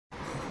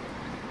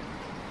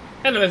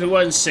Hello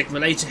everyone, Sigma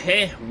Later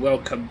here.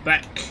 Welcome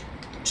back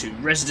to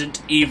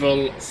Resident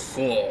Evil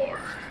 4.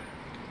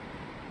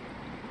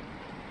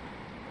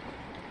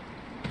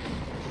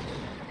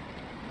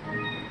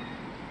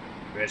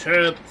 Red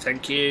herb,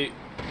 thank you.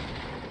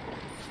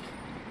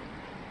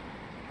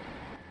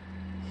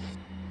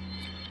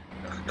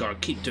 Oh, God, I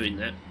keep doing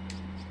that.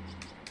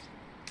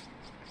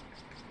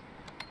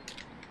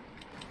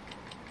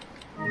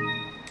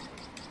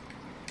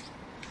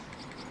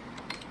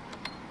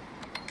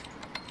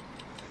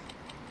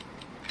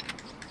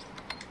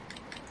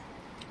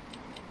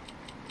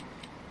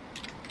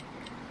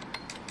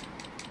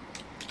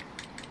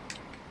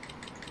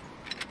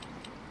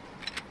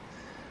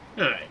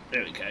 Alright,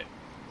 there we go.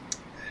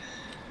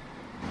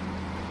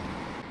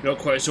 Not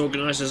quite as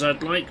organised as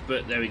I'd like,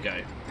 but there we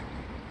go.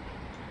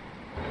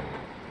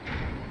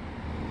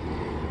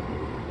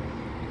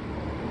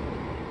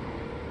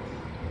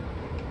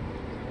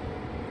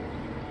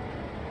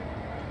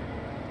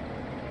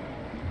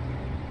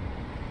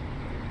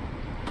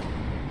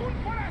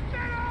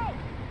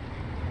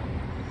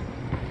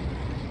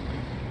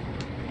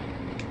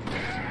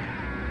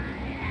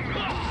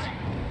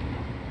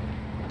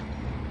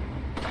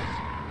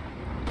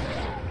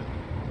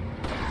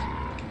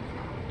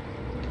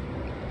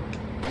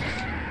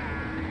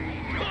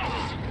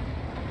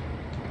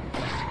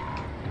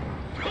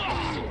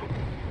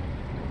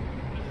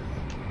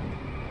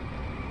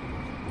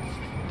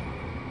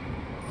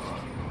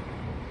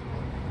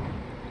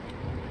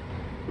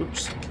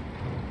 Oops.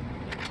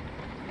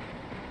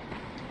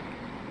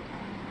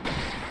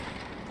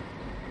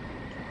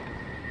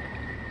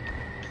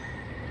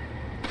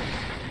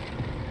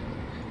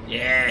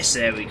 Yes,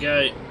 there we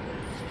go.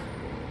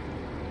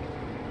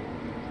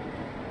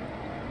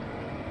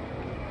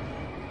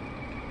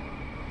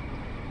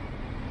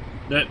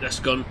 Nope, that's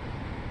gone.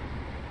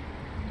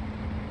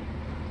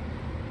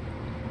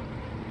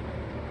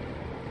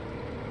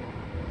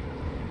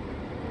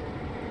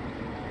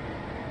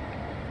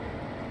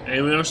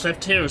 Anyone else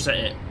left here, or is that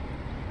it?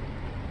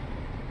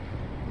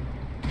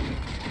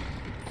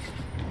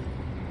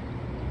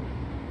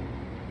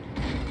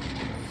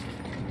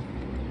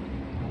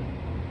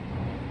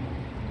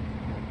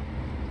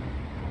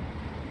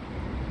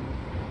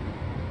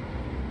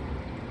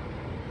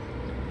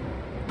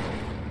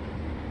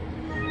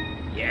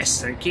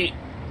 Yes, thank you.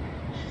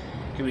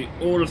 Give me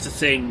all of the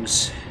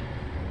things.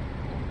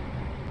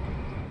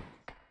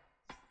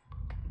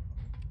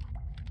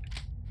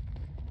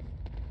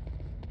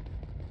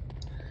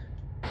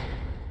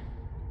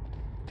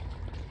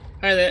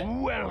 Hi there.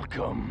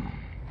 Welcome.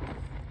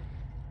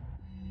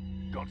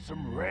 Got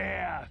some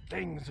rare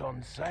things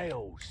on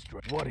sale.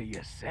 What are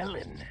you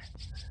selling?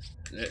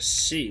 Let's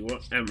see,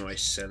 what am I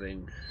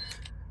selling?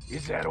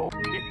 Is that all?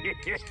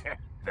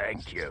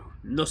 Thank you.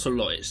 Not a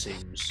lot, it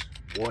seems.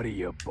 What are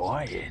you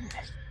buying?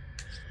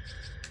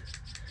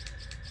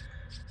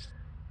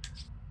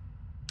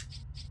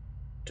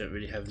 Don't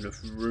really have enough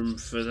room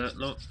for that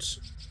lot.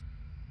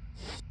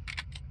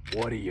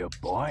 What are you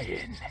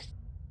buying?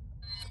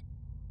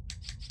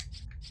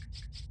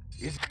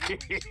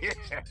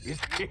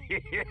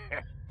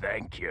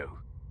 Thank you.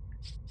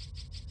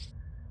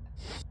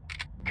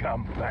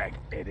 Come back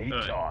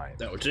anytime. Right,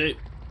 that'll do.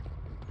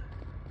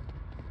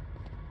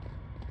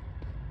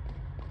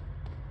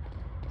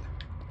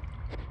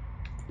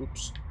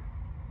 Oops.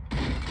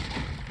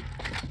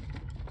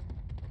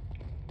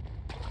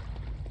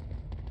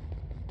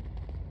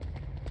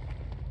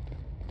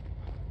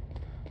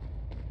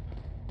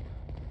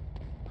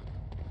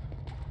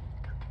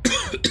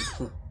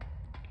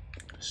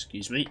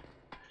 Excuse me.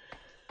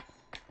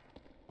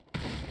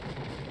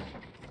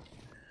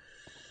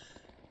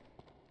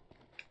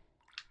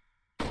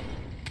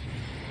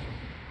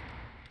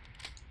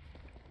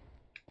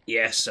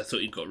 Yes, I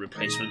thought you got a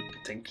replacement.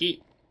 Thank you.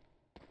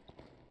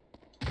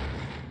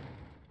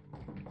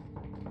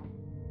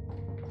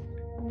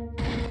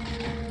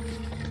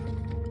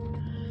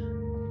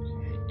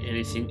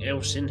 Anything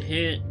else in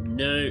here?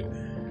 No.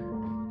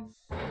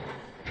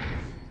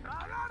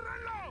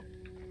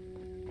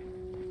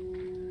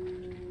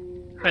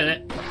 Hi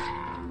there.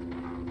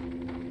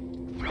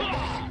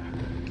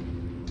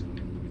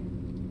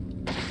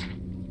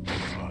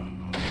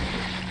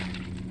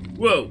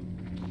 Whoa.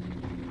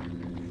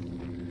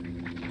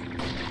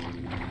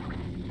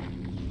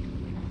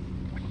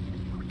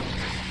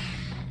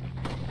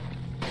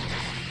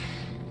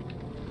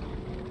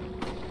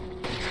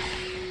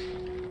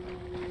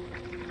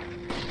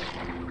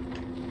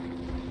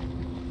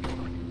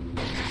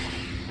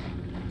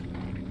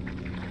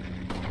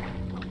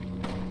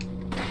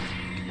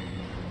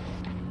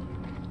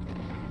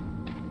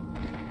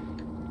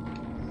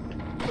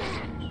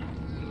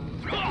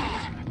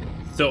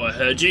 Thought I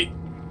heard you.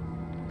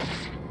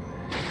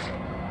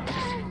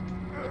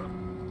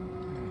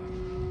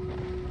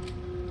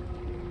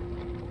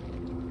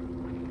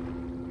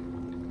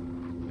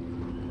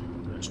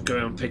 Let's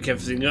go and pick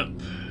everything up.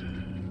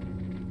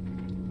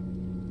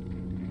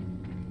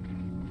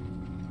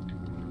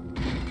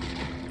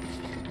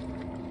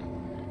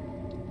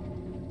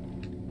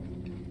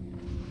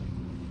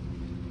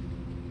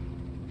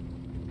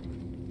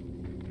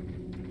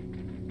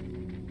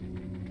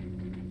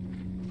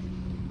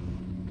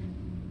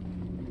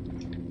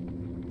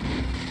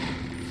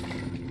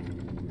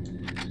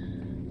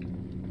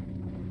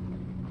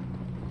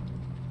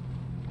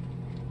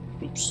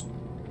 Oops.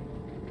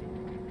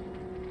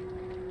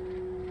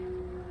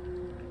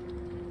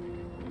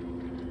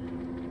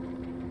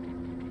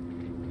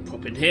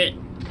 Pop in here.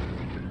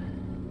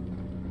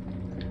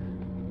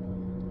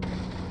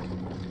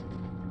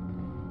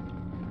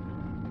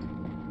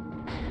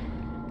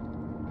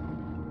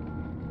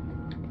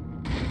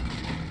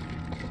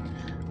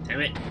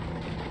 Damn it.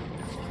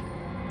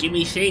 Give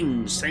me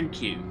things,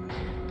 thank you.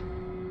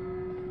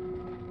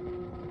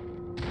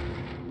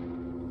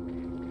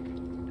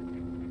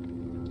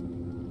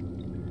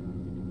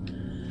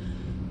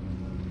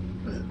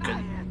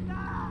 Okay.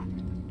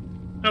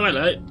 Oh,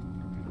 hello.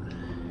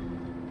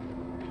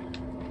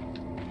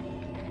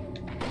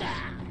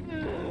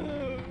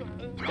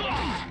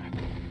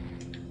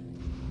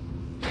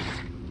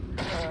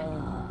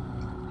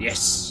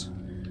 Yes.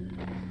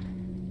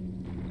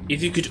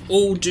 If you could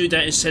all do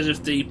that instead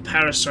of the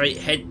parasite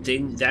head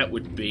thing, that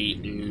would be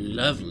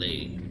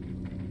lovely.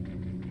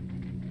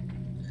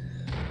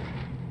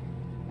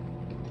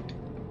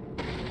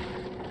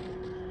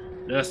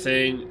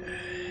 Nothing.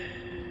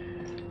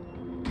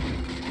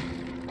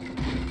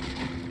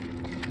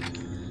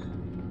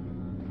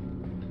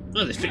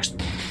 Oh, they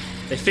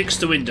fixed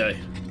the window.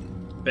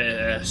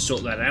 Better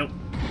sort that out.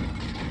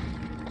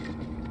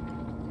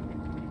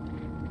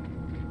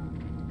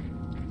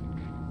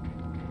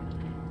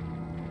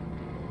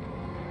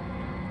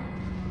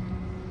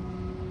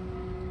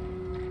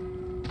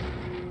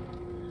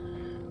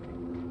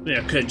 Yeah,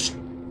 I could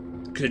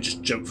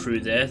just jump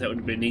through there. That would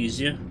have been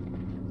easier.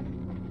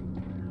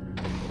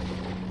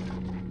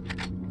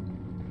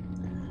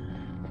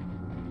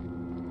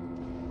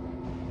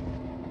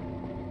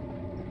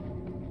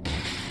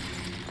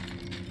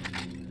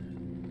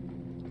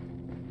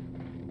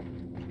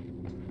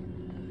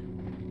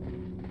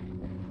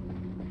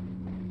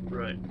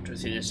 Right, do I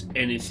think there's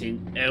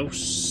anything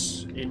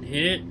else in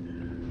here?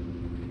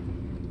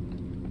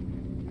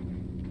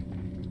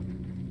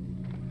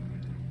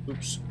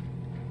 Oops.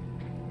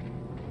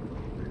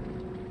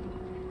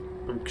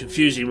 I'm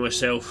confusing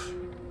myself.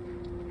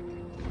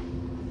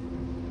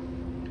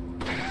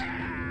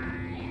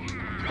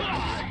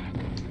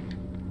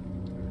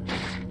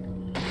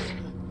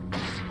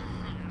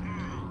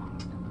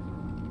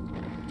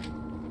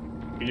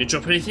 You gonna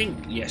drop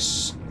anything?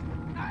 Yes.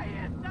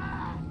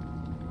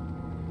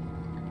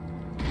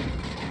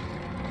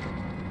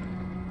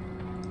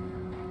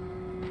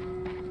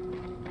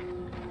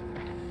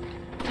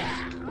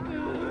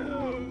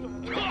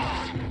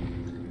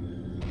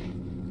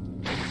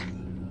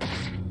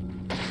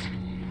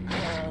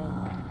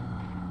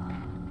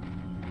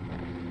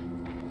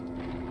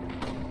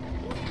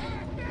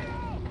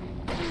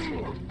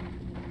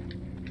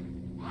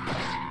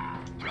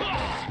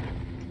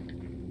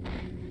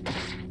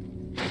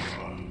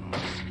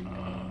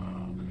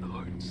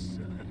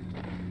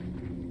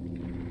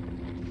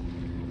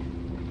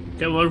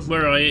 Come on,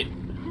 where are you?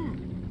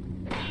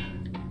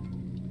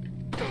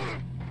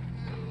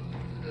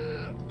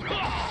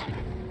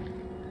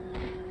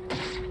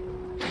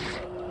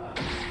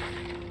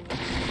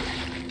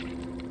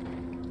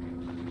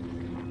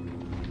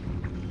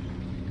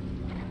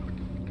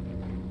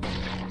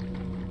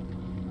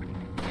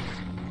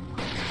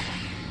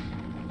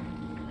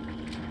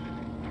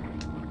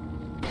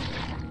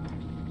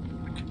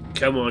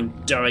 Come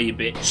on, die, you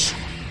bitch.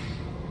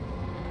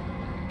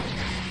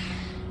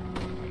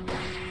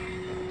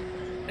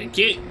 Thank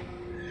you.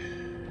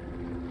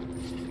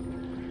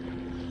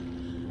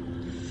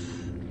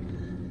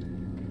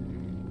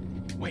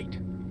 Wait.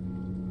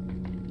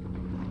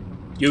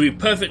 You'll be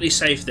perfectly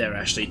safe there,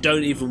 Ashley.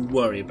 Don't even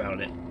worry about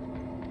it.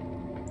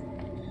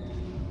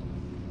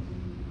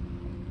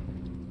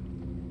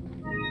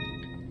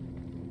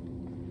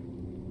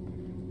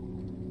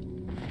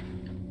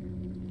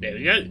 There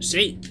we go.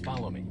 See?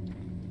 Follow me.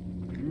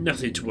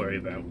 Nothing to worry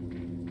about.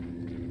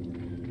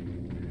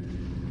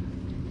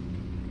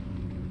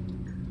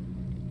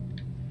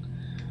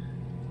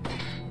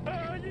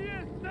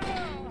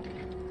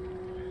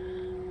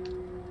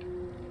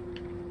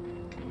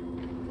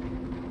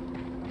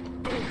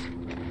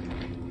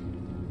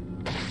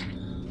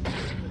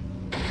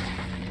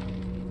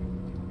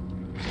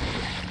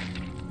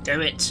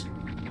 Damn it.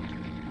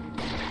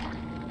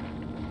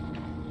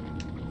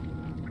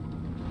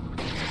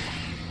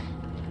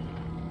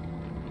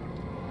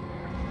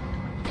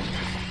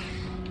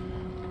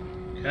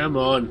 Come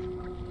on.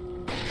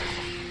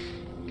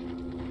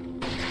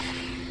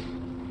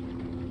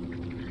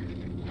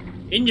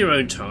 In your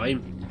own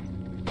time.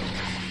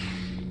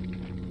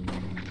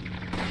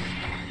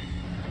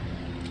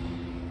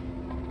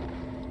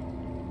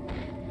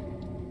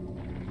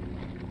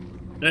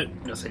 No,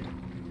 nothing.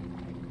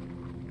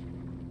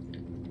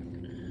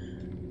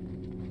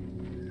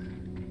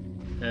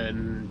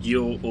 And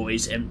you're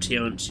always empty,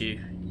 aren't you?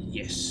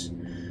 Yes.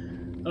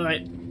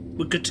 Alright,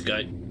 we're good to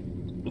go.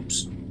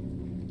 Oops.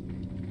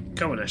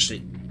 Come on,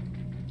 Ashley.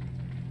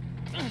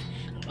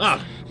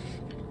 Ah!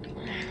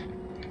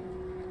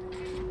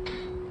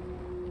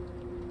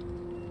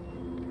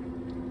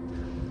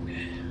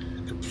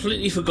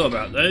 Completely forgot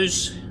about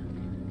those.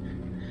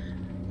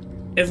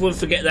 Everyone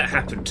forget that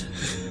happened.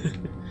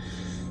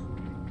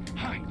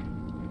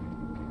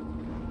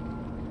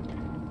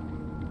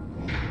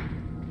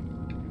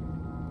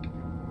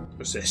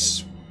 What's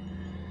this?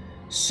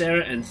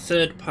 Sarah and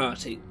third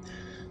party.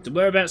 The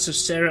whereabouts of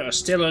Sarah are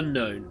still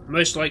unknown.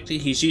 Most likely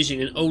he's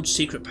using an old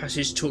secret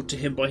passage taught to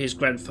him by his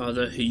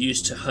grandfather, who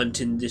used to hunt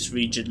in this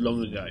region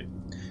long ago.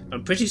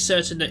 I'm pretty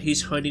certain that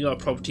he's hiding our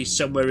property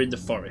somewhere in the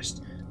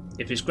forest.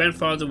 If his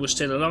grandfather was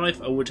still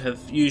alive, I would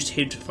have used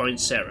him to find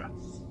Sarah.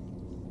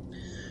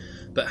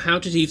 But how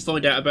did he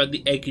find out about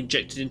the egg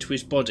injected into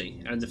his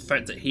body, and the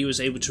fact that he was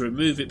able to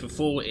remove it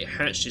before it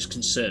hatched is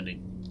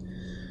concerning.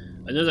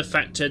 Another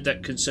factor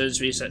that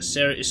concerns me is that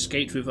Sarah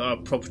escaped with our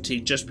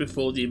property just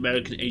before the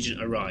American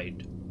agent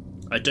arrived.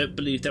 I don't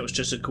believe that was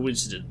just a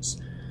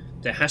coincidence.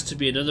 There has to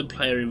be another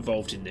player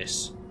involved in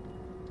this.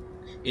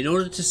 In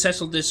order to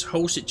settle this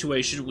whole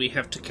situation, we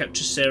have to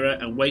capture Sarah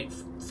and wait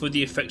for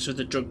the effects of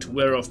the drug to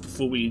wear off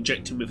before we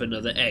inject him with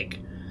another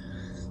egg.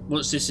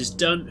 Once this is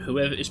done,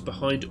 whoever is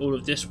behind all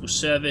of this will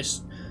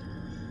service.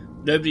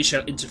 Nobody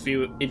shall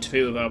interfere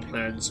with our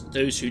plans.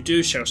 Those who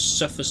do shall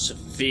suffer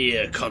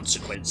severe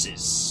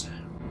consequences.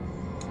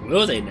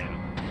 Will they now?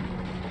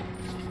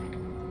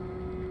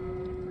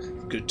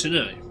 Good to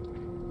know.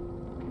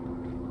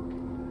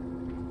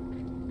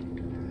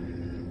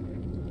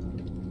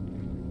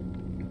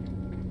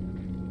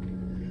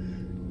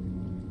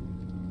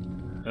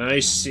 I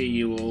see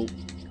you all.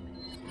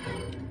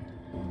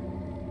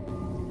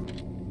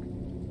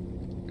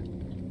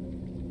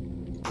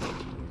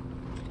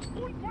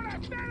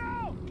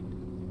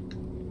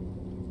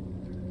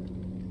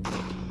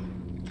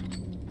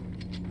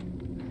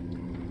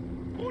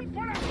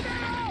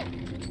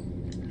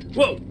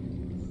 Whoa!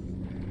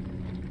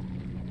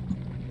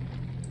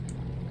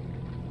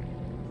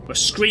 My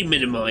screen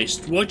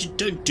minimised.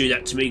 Don't do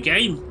that to me,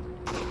 game.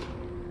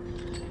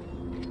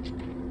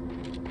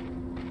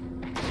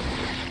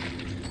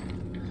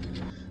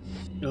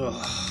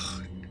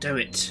 Oh, damn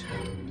it.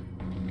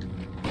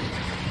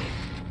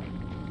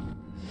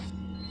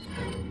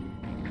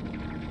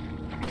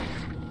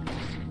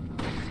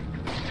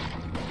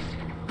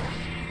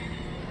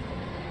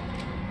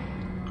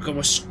 God,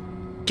 my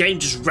game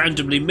just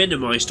randomly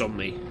minimised on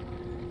me.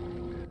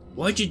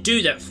 Why'd you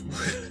do that?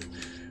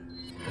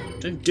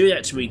 Don't do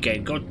that to me,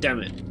 game. God damn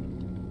it.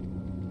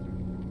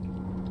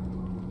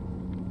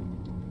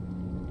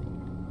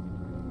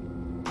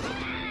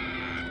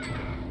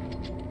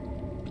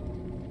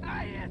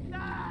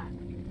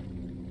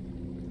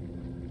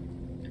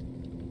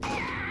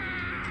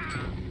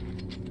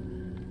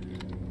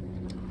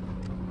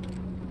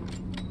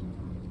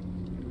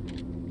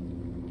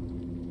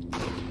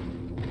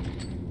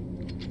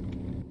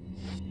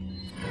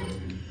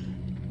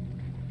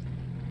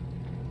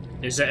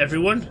 Is that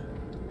everyone?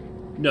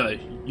 No,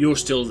 you're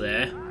still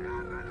there.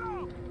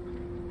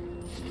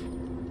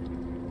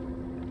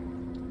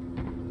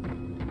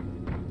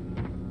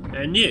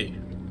 And you.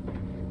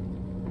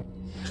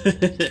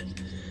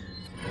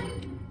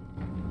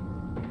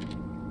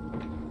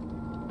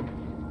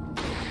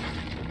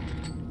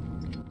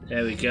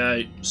 There we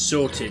go.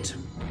 Sorted.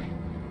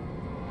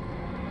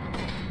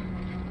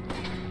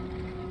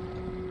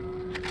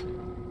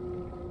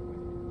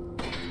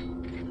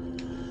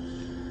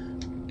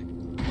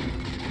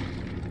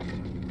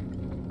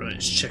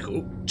 Let's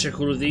check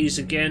all of these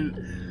again.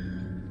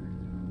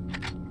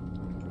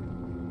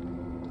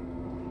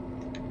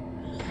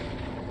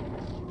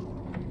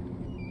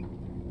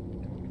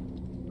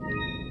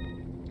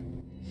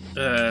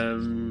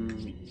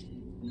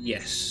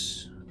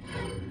 Yes.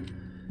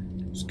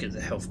 Let's get the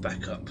health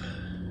back up.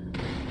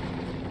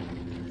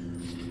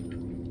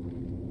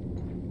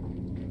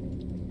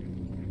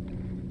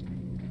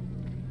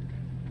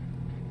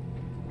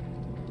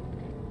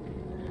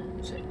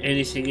 Is there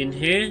anything in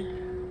here?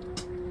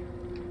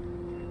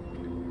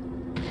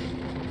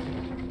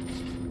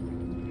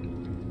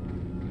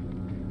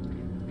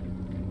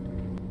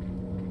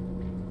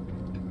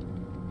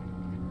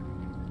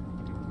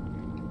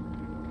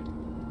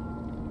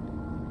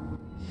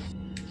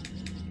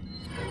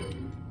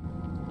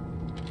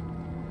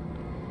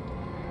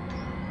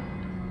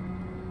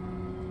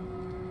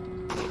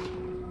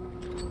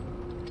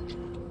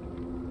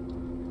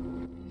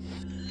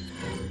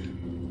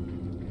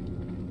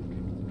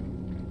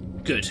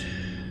 Good.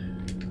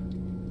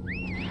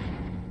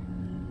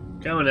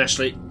 Go on,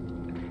 Ashley.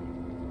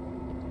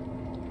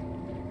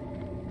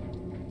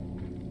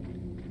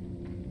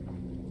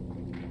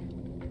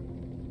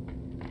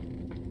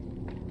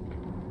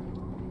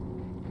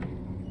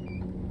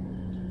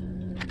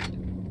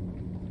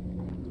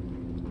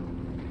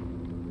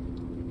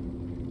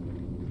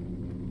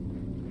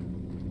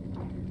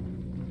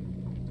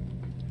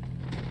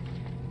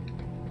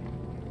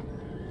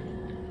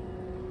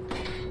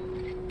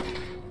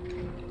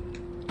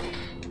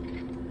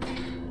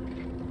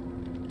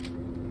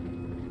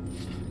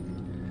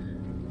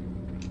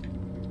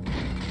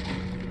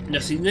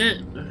 Nothing there.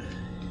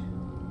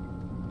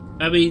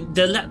 I mean,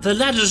 the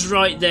ladder's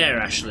right there,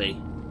 Ashley.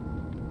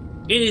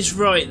 It is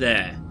right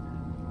there.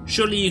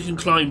 Surely you can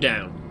climb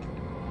down.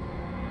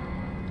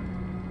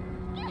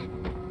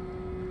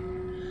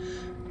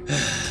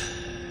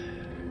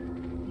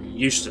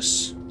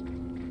 useless.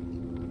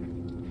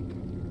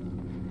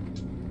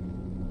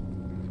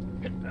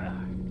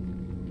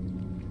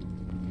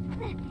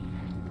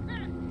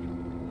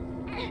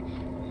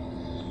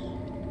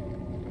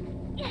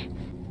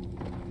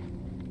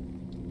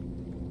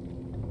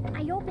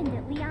 I opened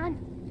it, Leon.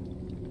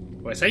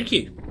 Why, thank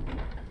you.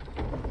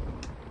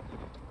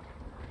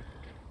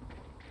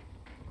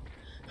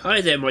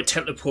 Hi there, my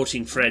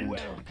teleporting friend.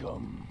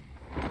 Welcome.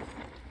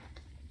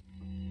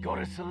 Got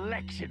a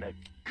selection of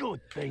good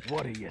things.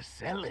 What are you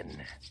selling?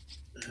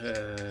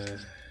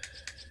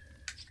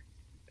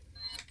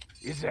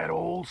 Is that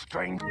all,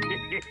 stranger?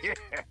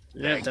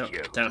 Yeah,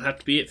 that'll have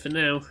to be it for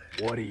now.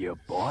 What are you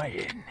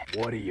buying?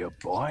 What are you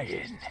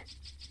buying?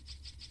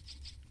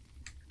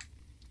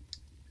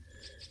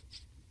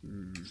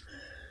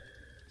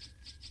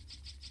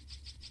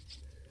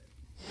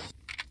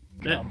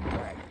 No.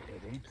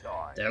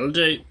 That'll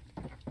do.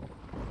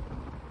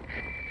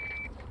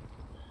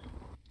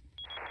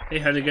 Hey,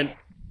 Hannigan.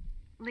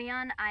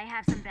 Leon, I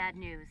have some bad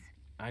news.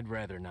 I'd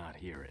rather not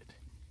hear it.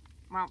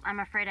 Well, I'm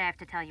afraid I have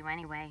to tell you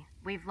anyway.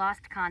 We've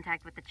lost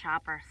contact with the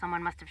chopper.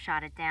 Someone must have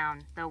shot it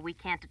down, though we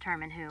can't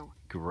determine who.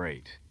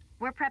 Great.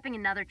 We're prepping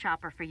another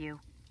chopper for you.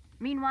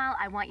 Meanwhile,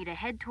 I want you to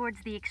head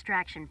towards the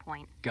extraction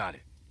point. Got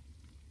it.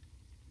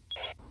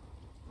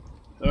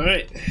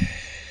 Alright.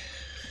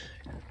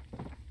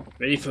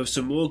 Ready for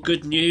some more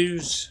good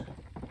news?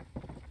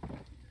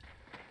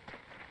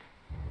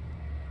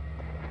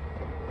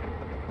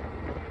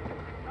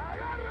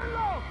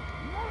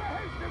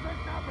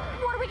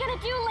 What are we gonna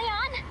do,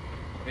 Leon?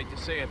 Hate to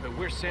say it, but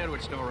we're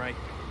sandwiched all right.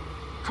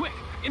 Quick,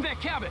 in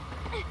that cabin!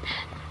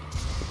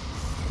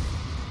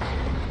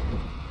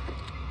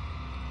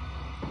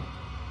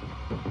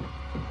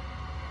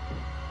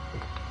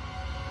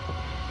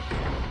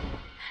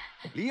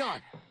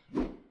 Leon!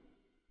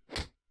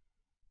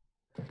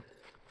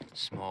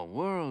 Small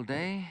world,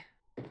 eh?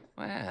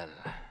 Well,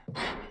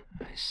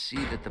 I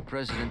see that the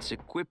president's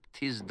equipped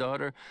his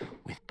daughter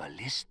with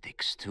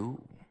ballistics,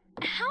 too.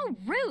 How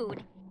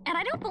rude! And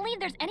I don't believe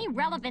there's any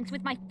relevance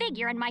with my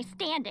figure and my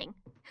standing.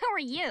 Who are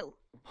you?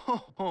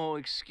 Oh,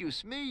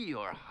 excuse me,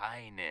 Your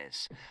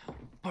Highness.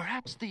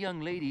 Perhaps the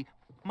young lady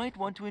might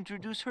want to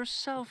introduce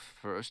herself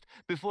first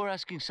before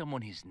asking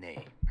someone his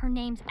name. Her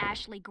name's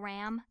Ashley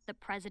Graham, the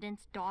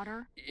president's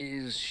daughter.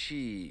 Is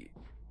she...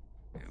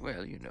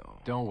 well, you know.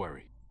 Don't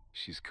worry,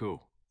 she's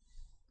cool.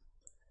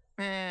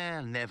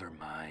 Never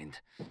mind.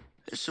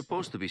 There's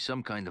supposed to be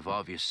some kind of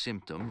obvious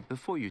symptom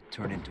before you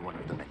turn into one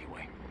of them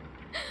anyway.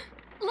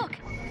 Look!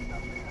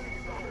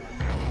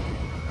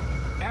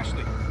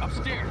 Ashley,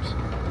 upstairs!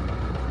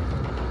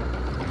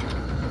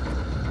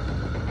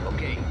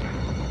 Okay,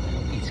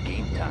 it's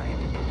game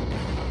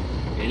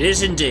time. It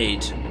is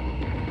indeed.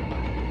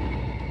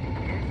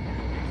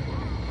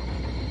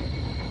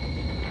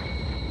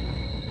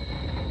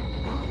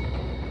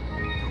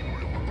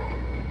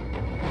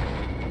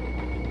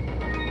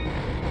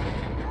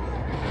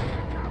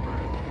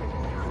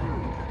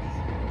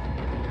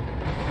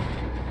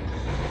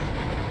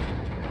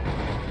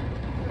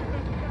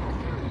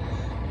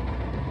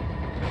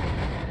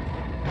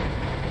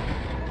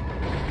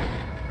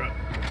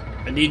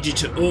 I need you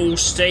to all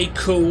stay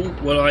cool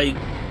while I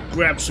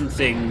grab some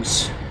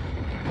things.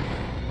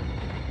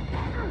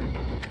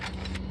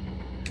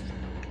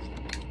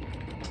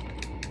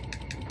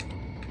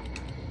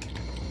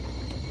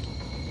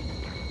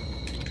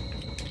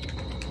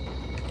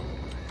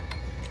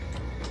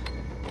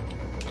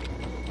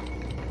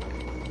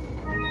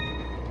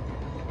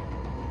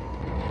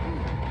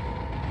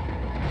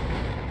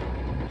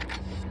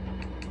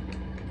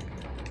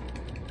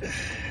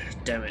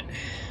 Damn it.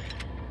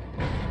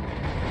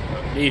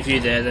 I'll leave you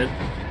there then.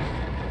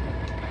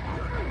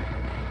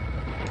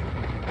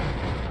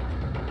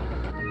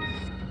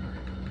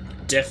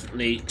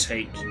 Definitely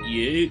take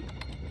you.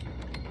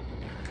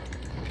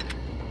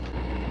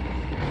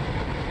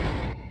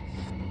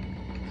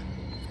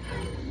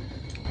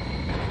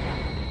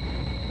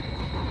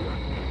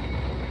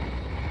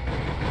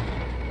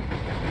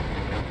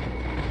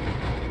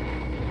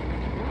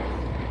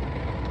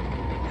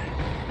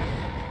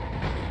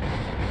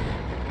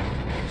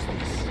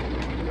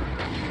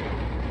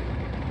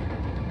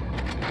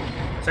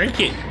 Thank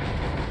you.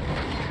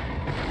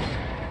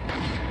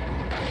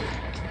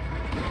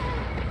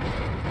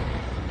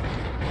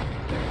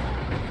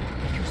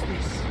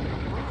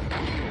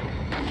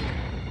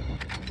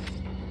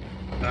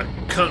 I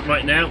can't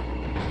right now.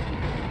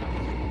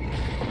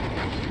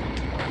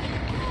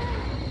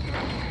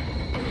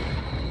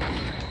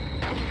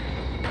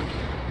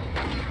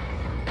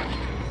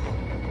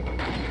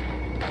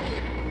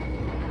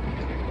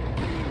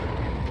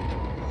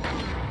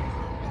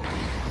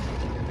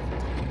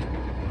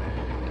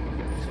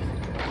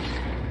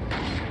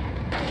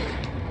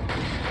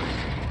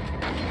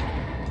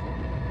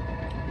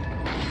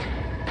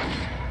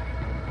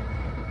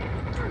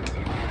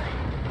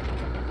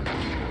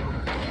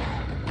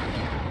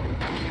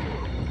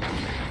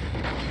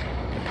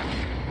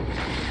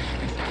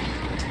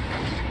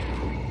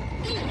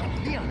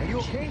 Leon, are you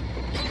okay?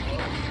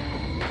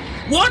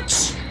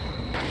 What?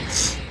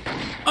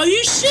 Are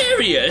you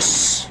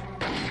serious?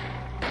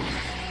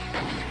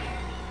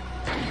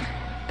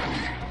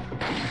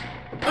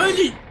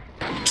 Only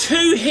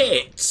 2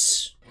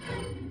 hits?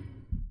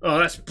 Oh,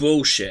 that's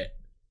bullshit.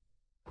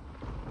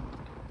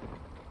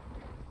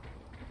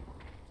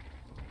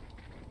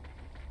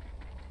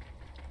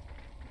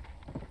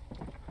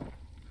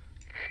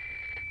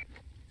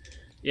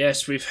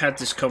 Yes, we've had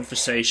this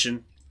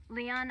conversation.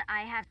 Leon,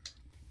 I have...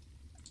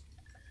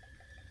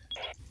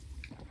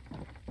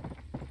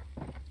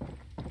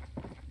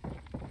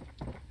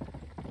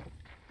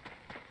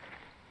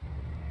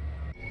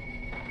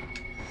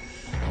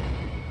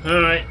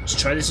 Alright, let's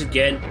try this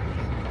again.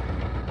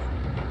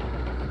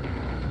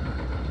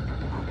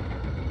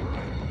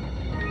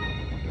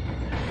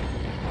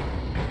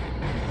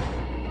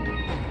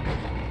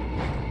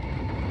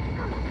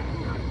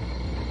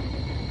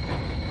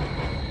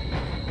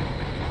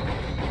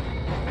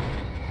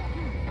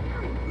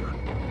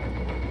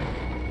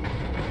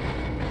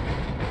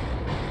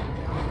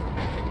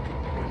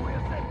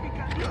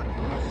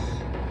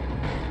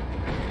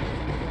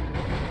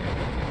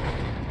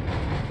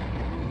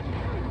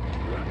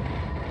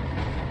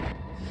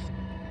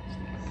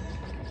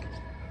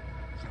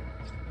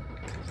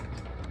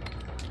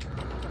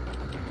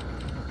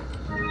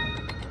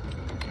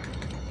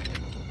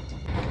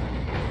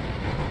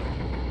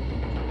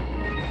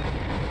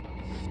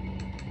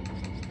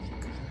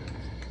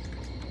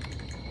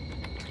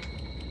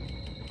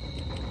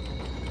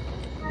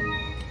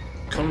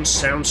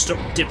 Sound,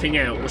 stop dipping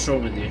out. What's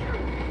wrong with you?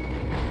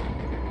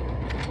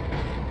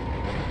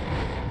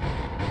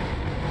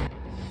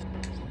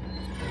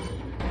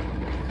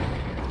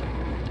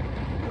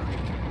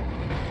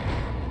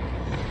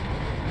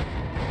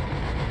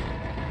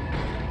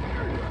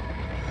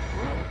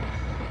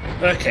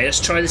 Okay, let's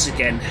try this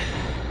again.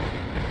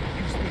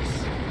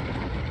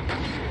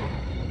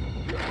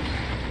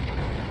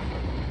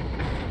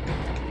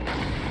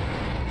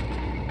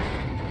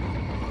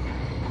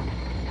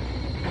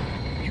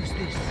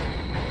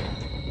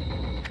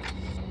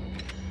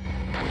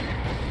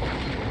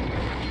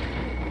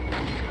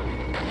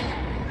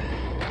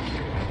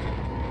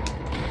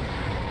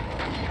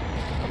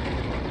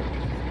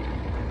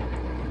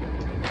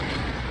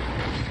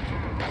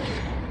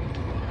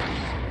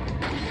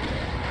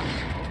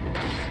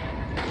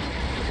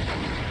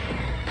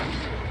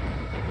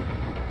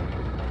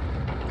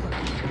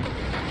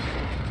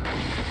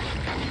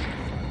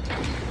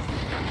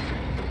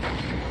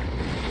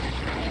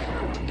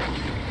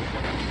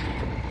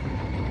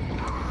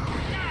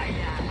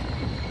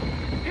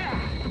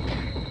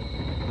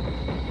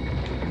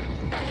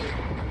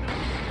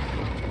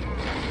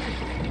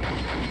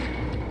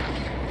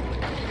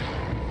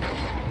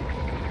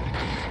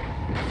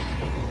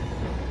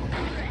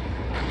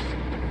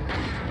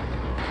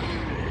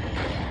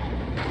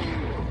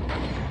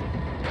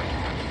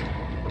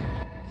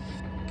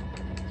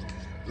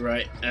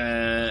 Right,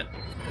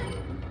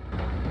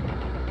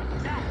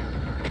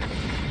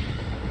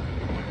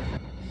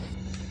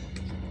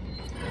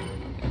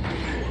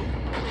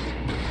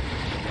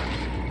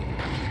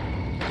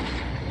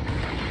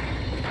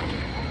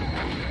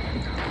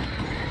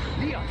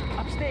 Leon,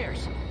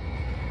 upstairs.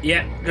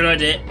 yeah, good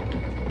idea.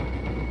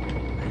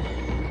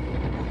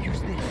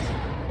 Use this.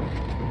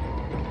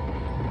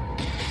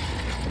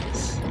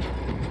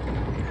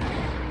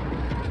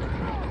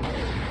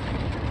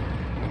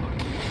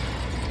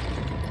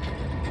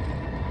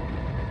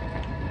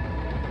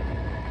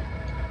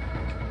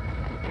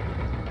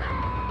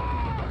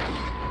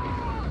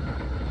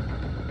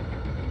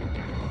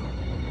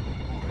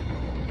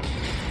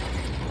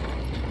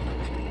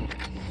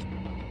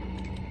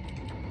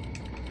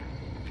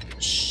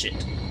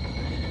 Shit.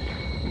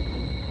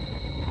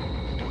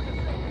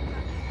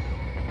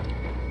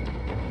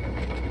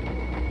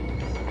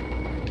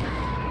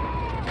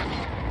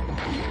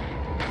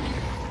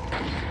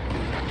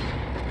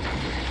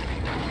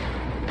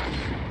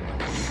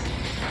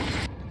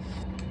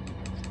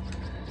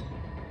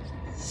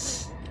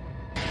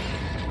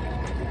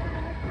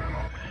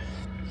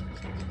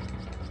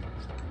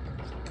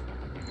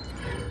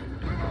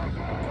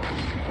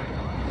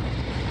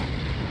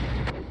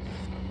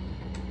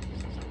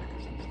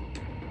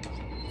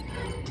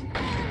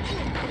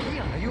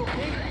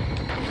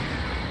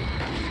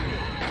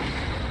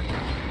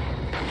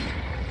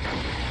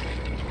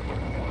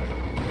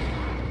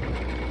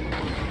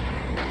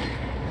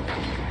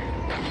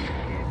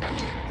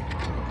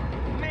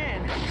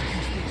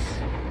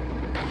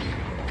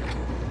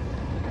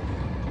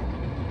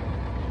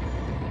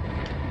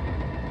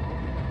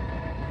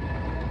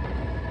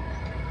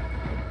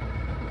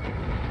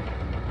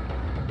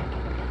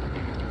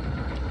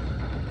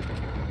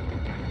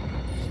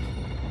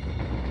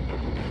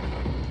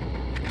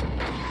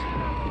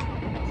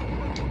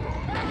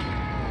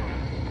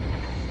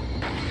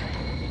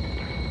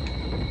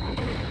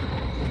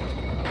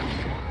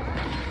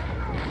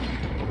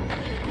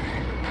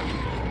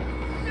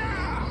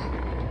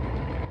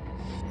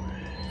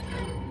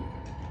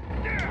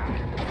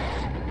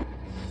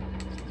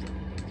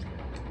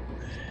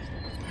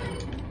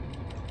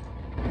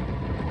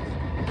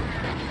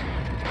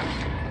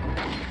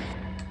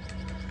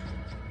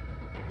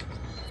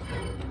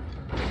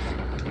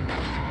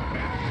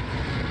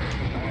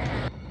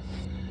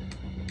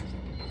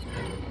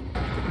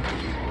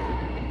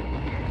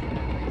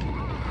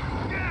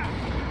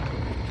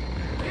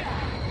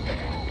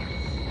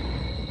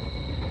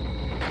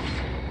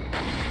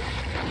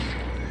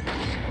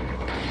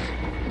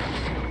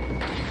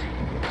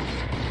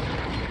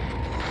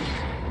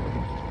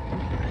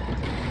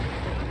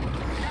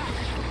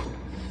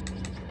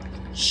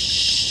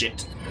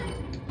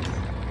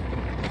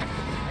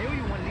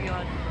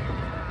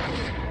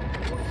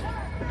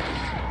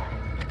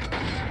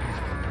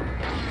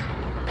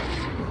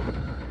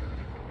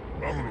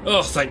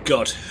 Oh, thank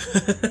God.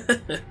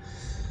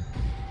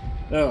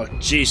 Oh,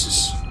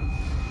 Jesus.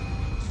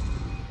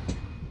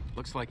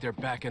 Looks like they're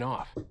backing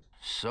off.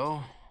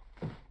 So,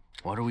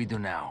 what do we do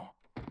now?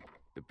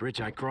 The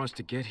bridge I crossed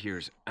to get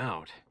here's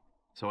out,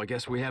 so I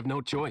guess we have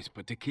no choice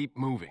but to keep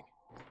moving.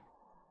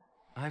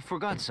 I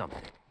forgot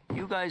something.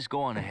 You guys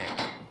go on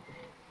ahead.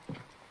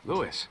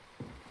 Louis.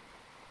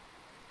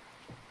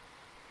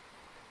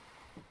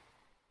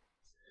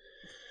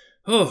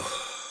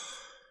 Oh.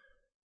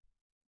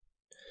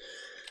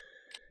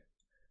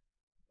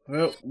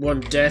 Well,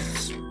 one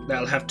death.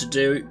 That'll have to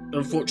do,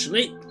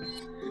 unfortunately.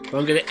 But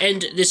I'm going to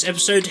end this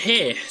episode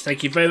here.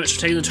 Thank you very much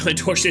for taking the time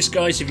to watch this,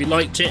 guys. If you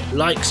liked it,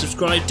 like,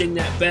 subscribe, ding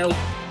that bell.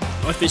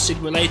 I've been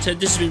Sigma Later.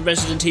 This has been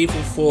Resident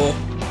Evil 4,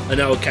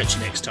 and I will catch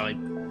you next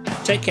time.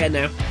 Take care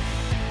now.